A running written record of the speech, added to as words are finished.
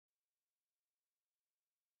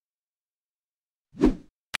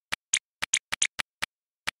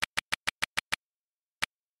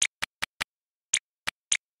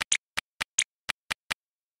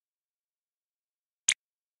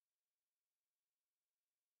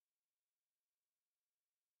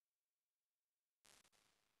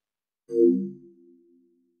EA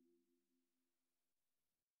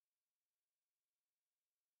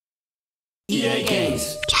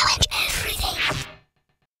Games. Challenge everything.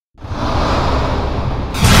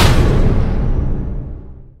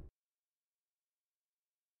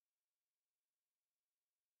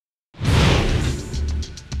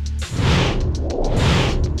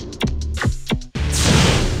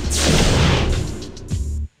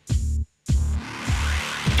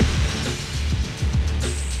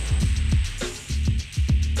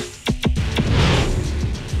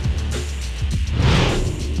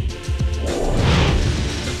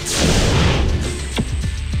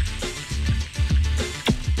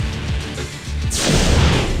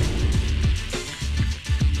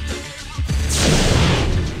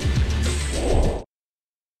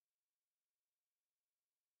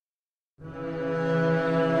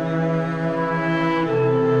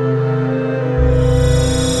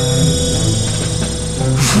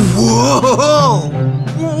 Whoa!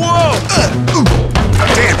 Whoa!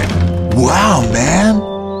 Damn it! Wow, man!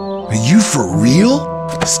 Are you for real?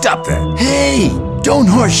 Stop that! Hey! Don't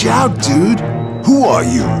hush out, dude! Who are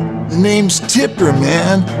you? The name's Tipper,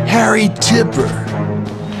 man. Harry Tipper.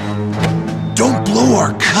 Don't blow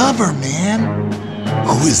our cover, man!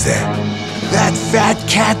 Who is that? That fat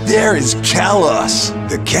cat there is Kalos.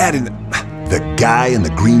 The cat in... the guy in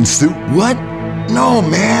the green suit? What? No,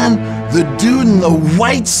 man. The dude in the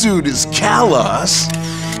white suit is Kalos.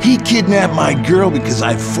 He kidnapped my girl because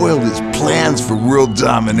I foiled his plans for world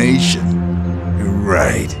domination.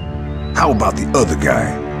 Right. How about the other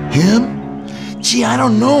guy? Him? Gee, I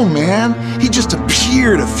don't know, man. He just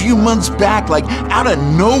appeared a few months back, like out of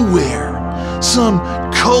nowhere. Some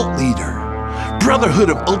cult leader. Brotherhood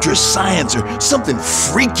of Ultra Science or something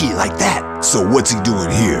freaky like that. So what's he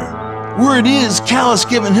doing here? Word is, Kalos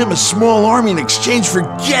giving him a small army in exchange for,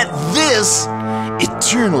 get this,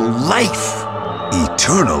 eternal life.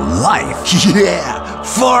 Eternal life? Yeah,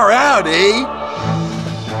 far out, eh?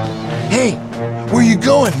 Hey, where you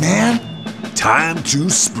going, man? Time to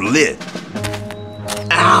split.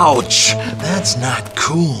 Ouch, that's not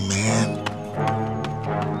cool, man.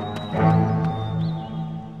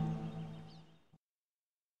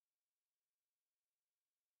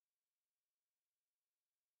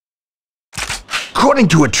 According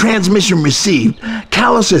to a transmission received,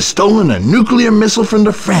 Kalos has stolen a nuclear missile from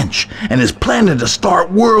the French and is planning to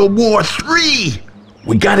start World War III.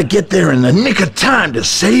 We gotta get there in the nick of time to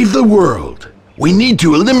save the world. We need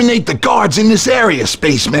to eliminate the guards in this area,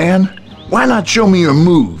 spaceman. Why not show me your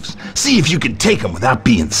moves? See if you can take them without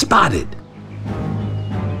being spotted.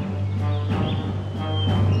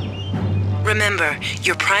 Remember,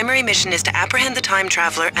 your primary mission is to apprehend the time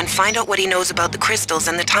traveler and find out what he knows about the crystals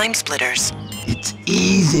and the Timesplitters. It's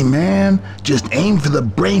easy, man. Just aim for the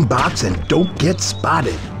brain box and don't get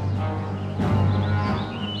spotted.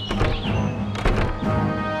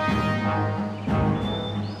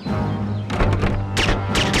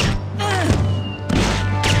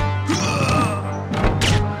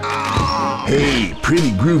 Hey,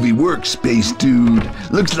 pretty groovy work, space dude.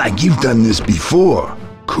 Looks like you've done this before.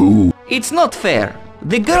 Cool. It's not fair.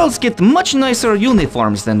 The girls get much nicer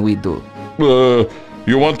uniforms than we do.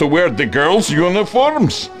 You want to wear the girls'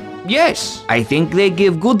 uniforms? Yes, I think they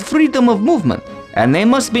give good freedom of movement, and they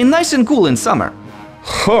must be nice and cool in summer.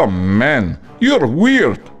 Oh man, you're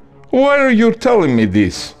weird. Why are you telling me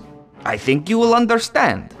this? I think you will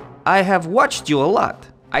understand. I have watched you a lot.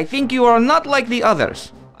 I think you are not like the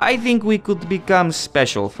others. I think we could become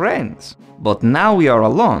special friends. But now we are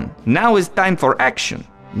alone. Now is time for action,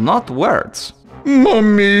 not words.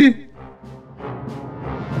 Mommy!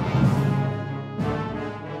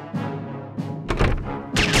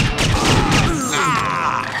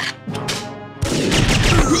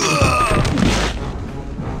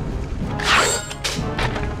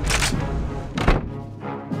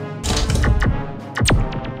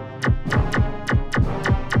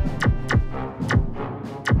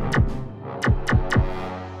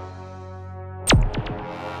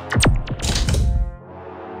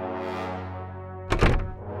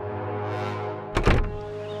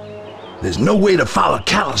 There's no way to follow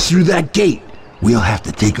Kalos through that gate. We'll have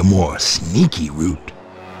to take a more sneaky route.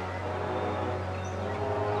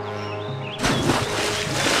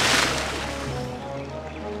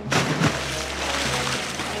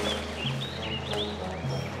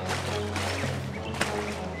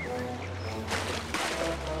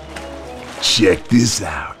 Check this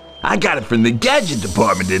out. I got it from the gadget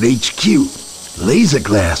department at HQ. Laser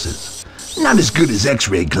glasses. Not as good as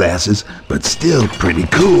X-ray glasses, but still pretty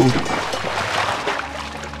cool.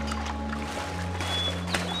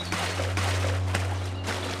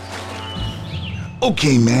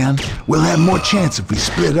 Okay, man. We'll have more chance if we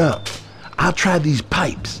split up. I'll try these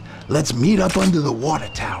pipes. Let's meet up under the water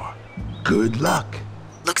tower. Good luck.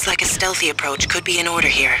 Looks like a stealthy approach could be in order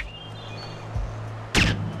here.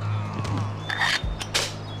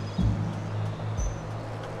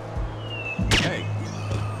 Hey.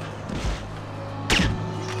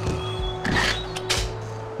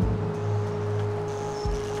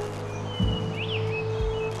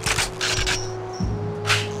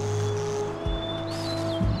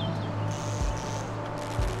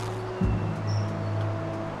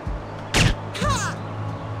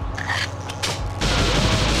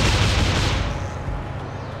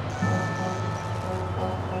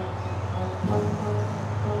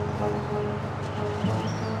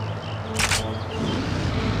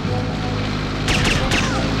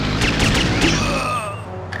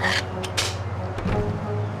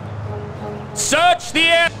 Search the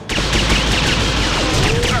air!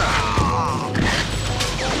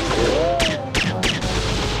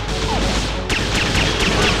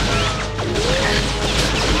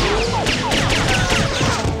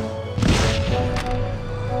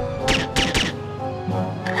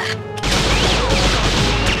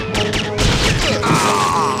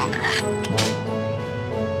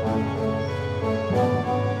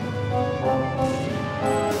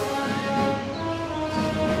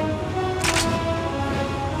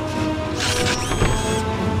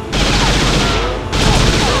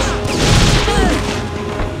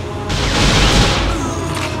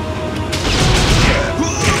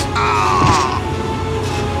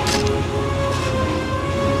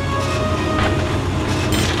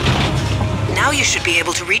 Now you should be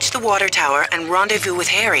able to reach the water tower and rendezvous with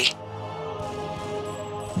Harry.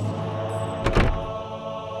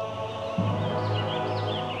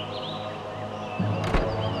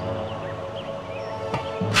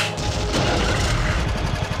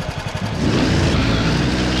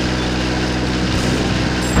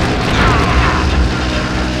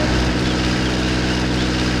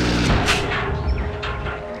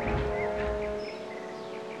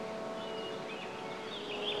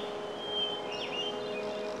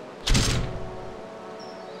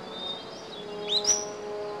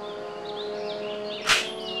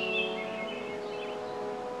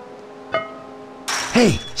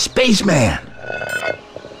 Hey, spaceman!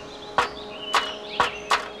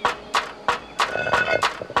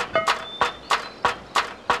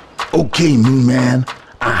 Okay, Moon Man.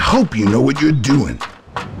 I hope you know what you're doing.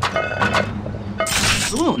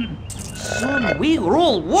 Soon we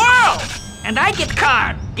rule world! And I get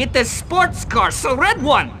car, get the sports car, so red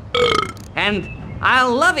one. And I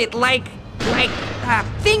love it like a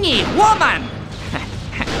thingy woman.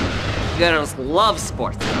 Girls love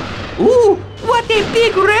sports. Ooh, what a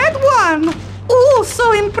big red one! Ooh,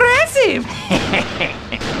 so impressive!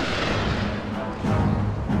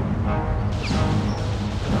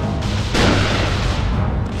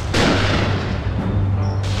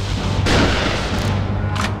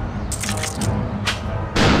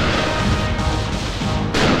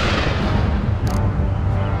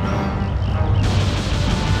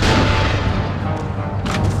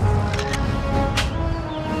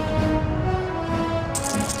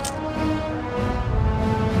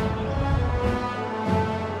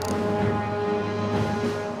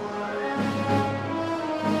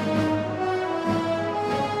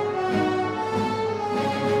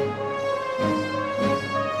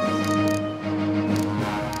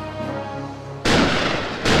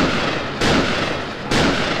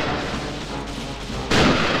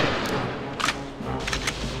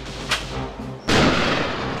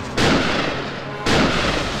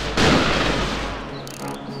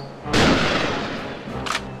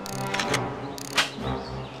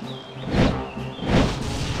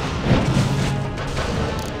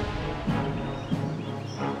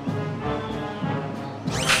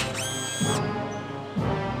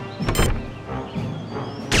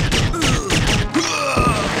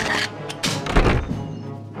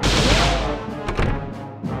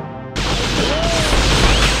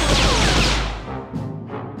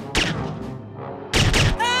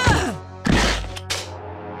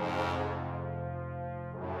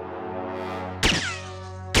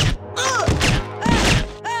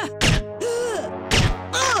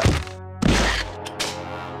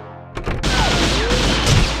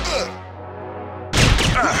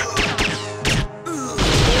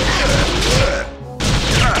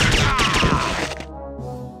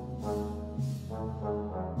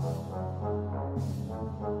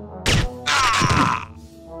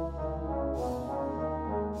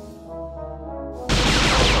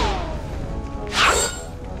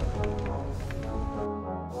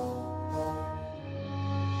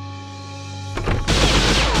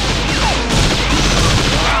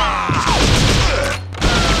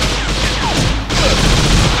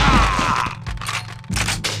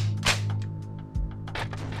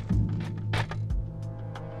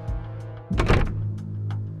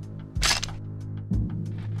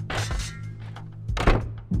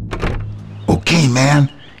 Okay, man,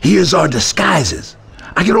 here's our disguises.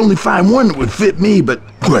 I could only find one that would fit me, but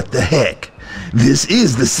what the heck? This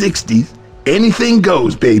is the 60s. Anything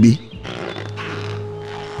goes, baby.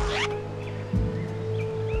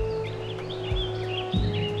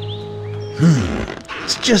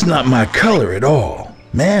 It's just not my color at all.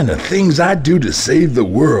 Man, the things I do to save the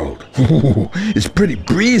world. It's pretty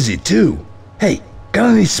breezy, too. Hey,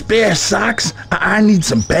 got any spare socks? I need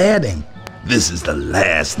some padding. This is the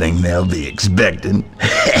last thing they'll be expecting.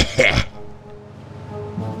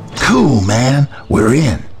 Cool, man. We're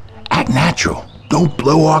in. Act natural. Don't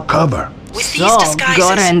blow our cover. With So, these disguises,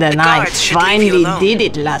 Goran the and I guards should leave you finally alone. did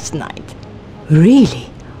it last night. Really?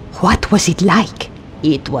 What was it like?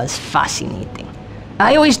 It was fascinating.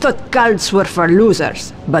 I always thought cults were for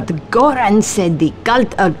losers, but Goran said the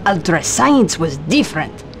cult of ultrascience was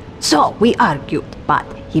different. So we argued, but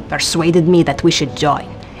he persuaded me that we should join.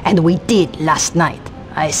 And we did last night.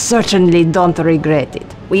 I certainly don't regret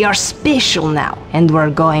it. We are special now, and we're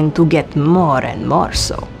going to get more and more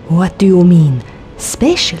so. What do you mean,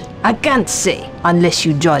 special? I can't say, unless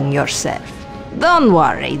you join yourself. Don't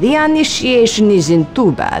worry, the initiation isn't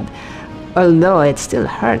too bad, although it still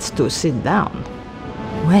hurts to sit down.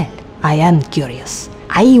 Well, I am curious.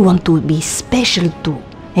 I want to be special too,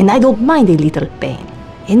 and I don't mind a little pain.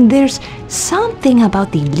 And there's something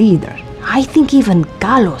about the leader. I think even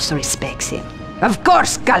Kalos respects him. Of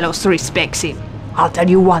course Kalos respects him. I'll tell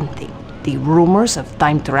you one thing. The rumors of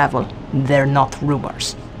time travel, they're not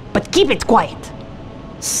rumors. But keep it quiet.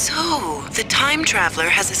 So, the time traveler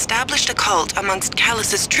has established a cult amongst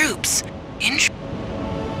Kalos' troops.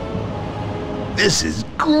 This is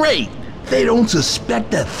great. They don't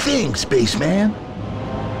suspect a thing, spaceman.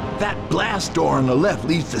 That blast door on the left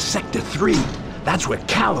leads to Sector 3. That's where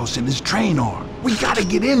Kalos and his train are. We gotta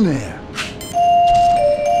get in there.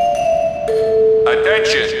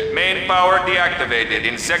 Attention! Main power deactivated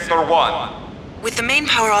in Sector 1. With the main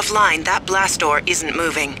power offline, that blast door isn't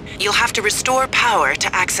moving. You'll have to restore power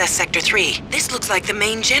to access Sector 3. This looks like the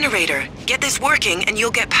main generator. Get this working and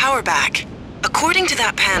you'll get power back. According to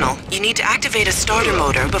that panel, you need to activate a starter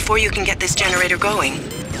motor before you can get this generator going.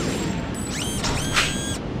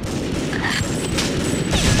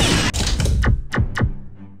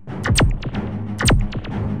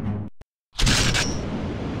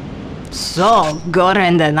 So,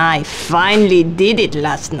 Goran and I finally did it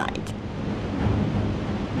last night.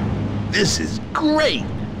 This is great.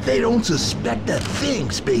 They don't suspect a thing,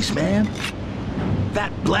 spaceman.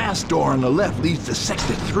 That blast door on the left leads to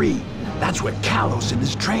Sector 3. That's where Kalos and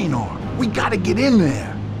his train are. We gotta get in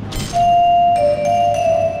there.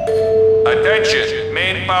 Attention!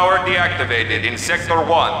 Main power deactivated in Sector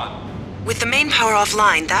 1. With the main power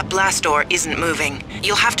offline, that blast door isn't moving.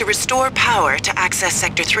 You'll have to restore power to access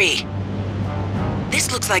Sector 3.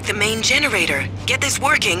 This looks like the main generator. Get this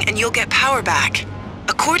working and you'll get power back.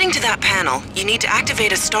 According to that panel, you need to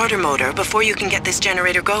activate a starter motor before you can get this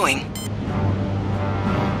generator going.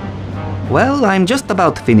 Well, I'm just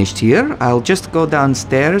about finished here. I'll just go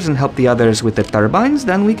downstairs and help the others with the turbines,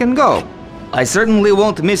 then we can go. I certainly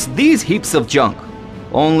won't miss these heaps of junk.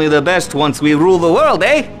 Only the best once we rule the world,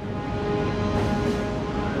 eh?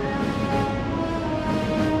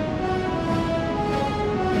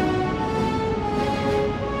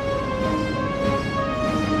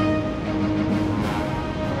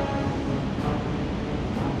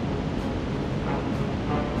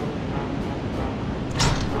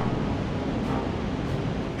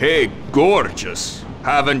 Hey, gorgeous.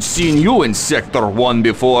 Haven't seen you in Sector 1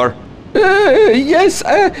 before. Yes,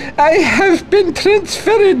 I have been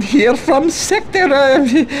transferred here from Sector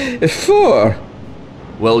 4.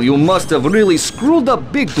 Well, you must have really screwed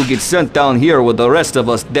up big to get sent down here with the rest of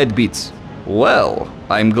us deadbeats. Well,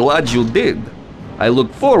 I'm glad you did. I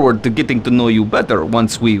look forward to getting to know you better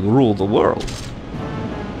once we rule the world.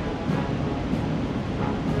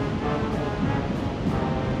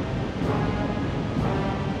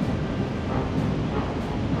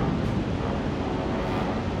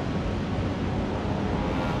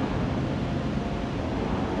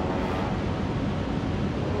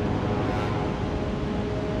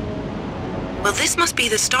 Well, this must be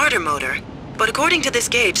the starter motor. But according to this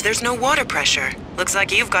gauge, there's no water pressure. Looks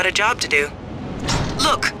like you've got a job to do.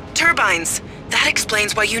 Look, turbines. That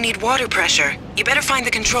explains why you need water pressure. You better find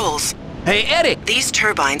the controls. Hey, Eric! These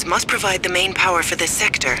turbines must provide the main power for this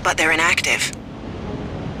sector, but they're inactive.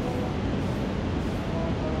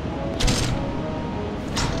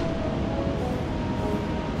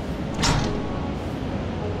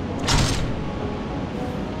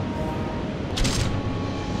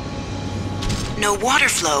 No water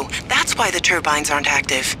flow. That's why the turbines aren't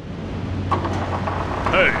active.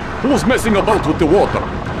 Hey, who's messing about with the water?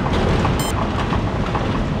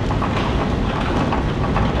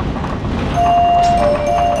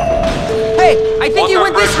 Hey, I think you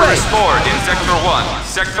went this way! Restored in Sector 1.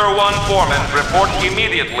 Sector 1 foreman, report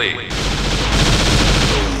immediately.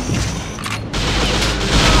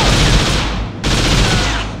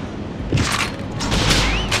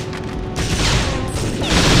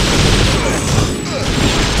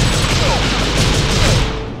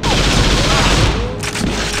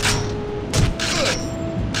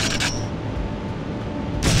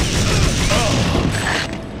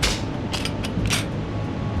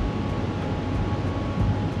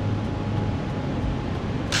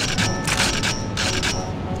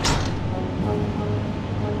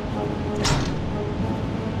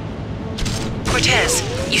 Cortez,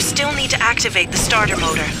 you still need to activate the starter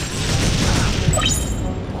motor.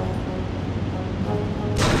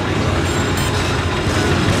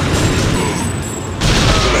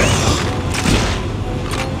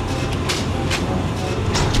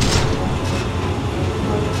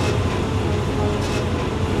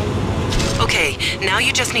 Okay, now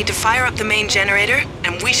you just need to fire up the main generator,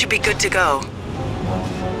 and we should be good to go.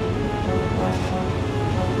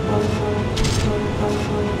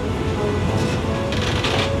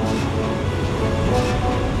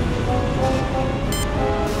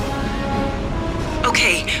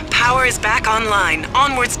 Okay, power is back online.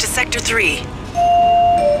 Onwards to Sector 3.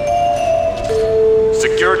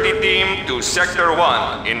 Security team to Sector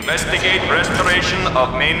 1. Investigate restoration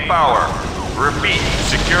of main power. Repeat,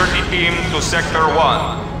 security team to Sector 1.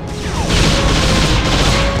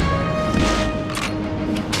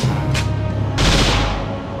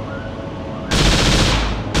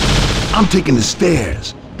 I'm taking the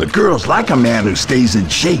stairs. The girls like a man who stays in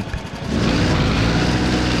shape.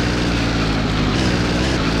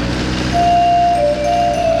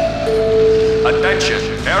 Attention,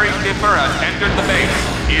 Eric Dipper has entered the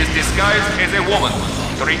base. He is disguised as a woman.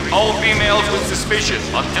 Treat all females with suspicion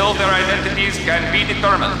until their identities can be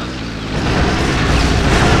determined.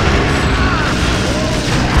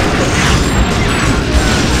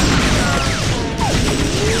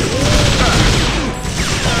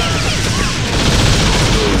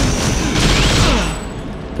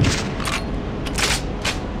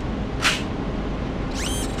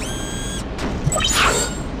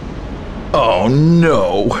 Oh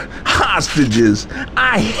no! Hostages!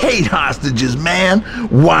 I hate hostages, man!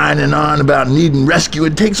 Whining on about needing rescue,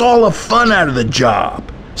 it takes all the fun out of the job.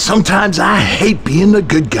 Sometimes I hate being the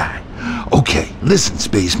good guy. Okay, listen,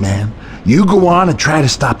 spaceman. You go on and try to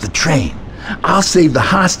stop the train. I'll save the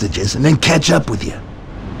hostages and then catch up with you.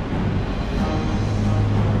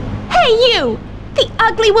 Hey, you! The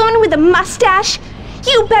ugly woman with the mustache!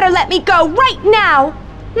 You better let me go right now!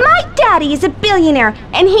 My daddy is a billionaire,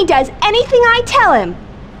 and he does anything I tell him.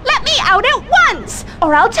 Let me out at once,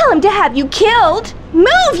 or I'll tell him to have you killed.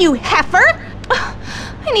 Move, you heifer! Ugh,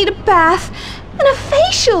 I need a bath, and a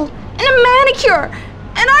facial, and a manicure,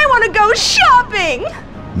 and I want to go shopping!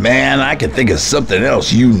 Man, I can think of something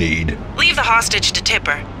else you need. Leave the hostage to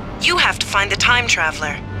Tipper. You have to find the time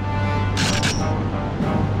traveler.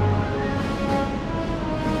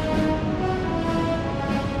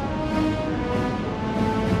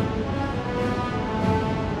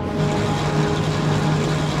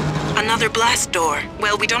 Another blast door.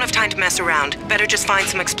 Well, we don't have time to mess around. Better just find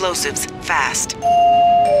some explosives. Fast.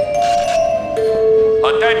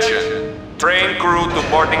 Attention! Train crew to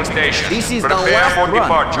boarding station. This is the Prepare last for run.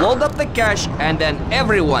 departure. Load up the cash and then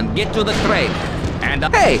everyone get to the train. And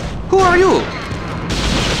hey, who are you?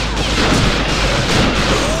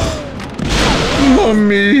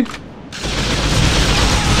 Mommy!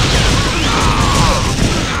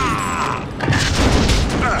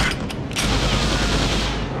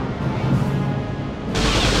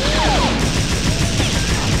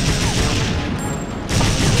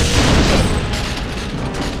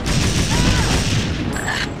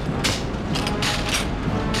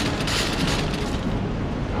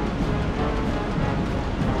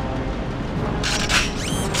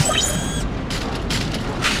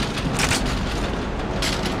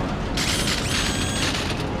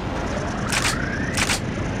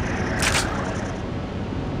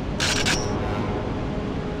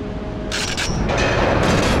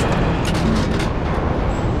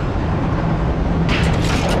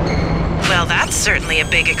 Certainly a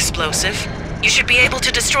big explosive. You should be able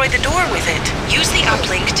to destroy the door with it. Use the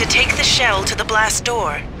uplink to take the shell to the blast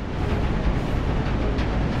door.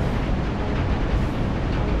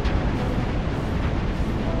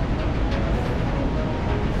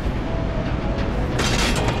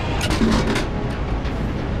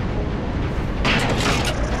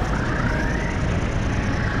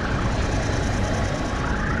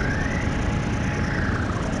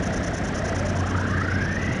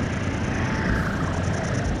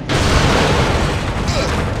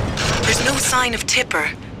 sign of Tipper.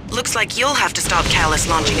 Looks like you'll have to stop Callus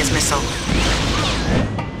launching his missile.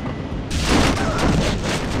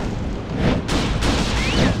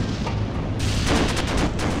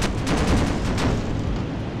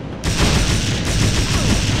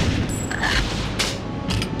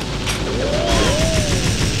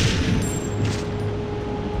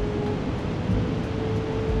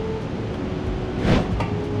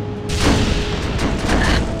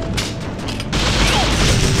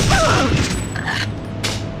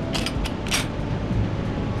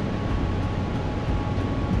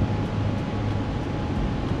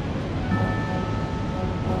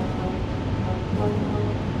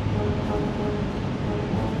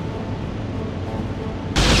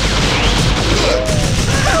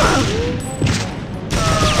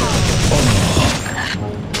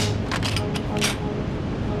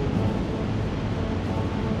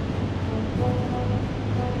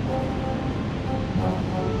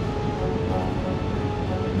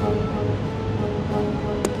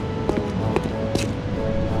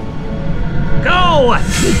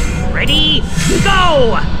 Ready,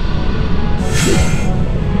 go!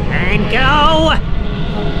 And go!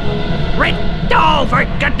 Oh, for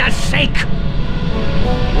goodness sake!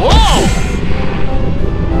 Whoa!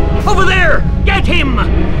 Over there! Get him!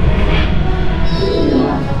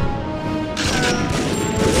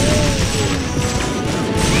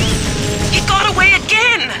 He got away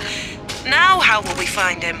again! Now how will we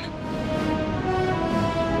find him?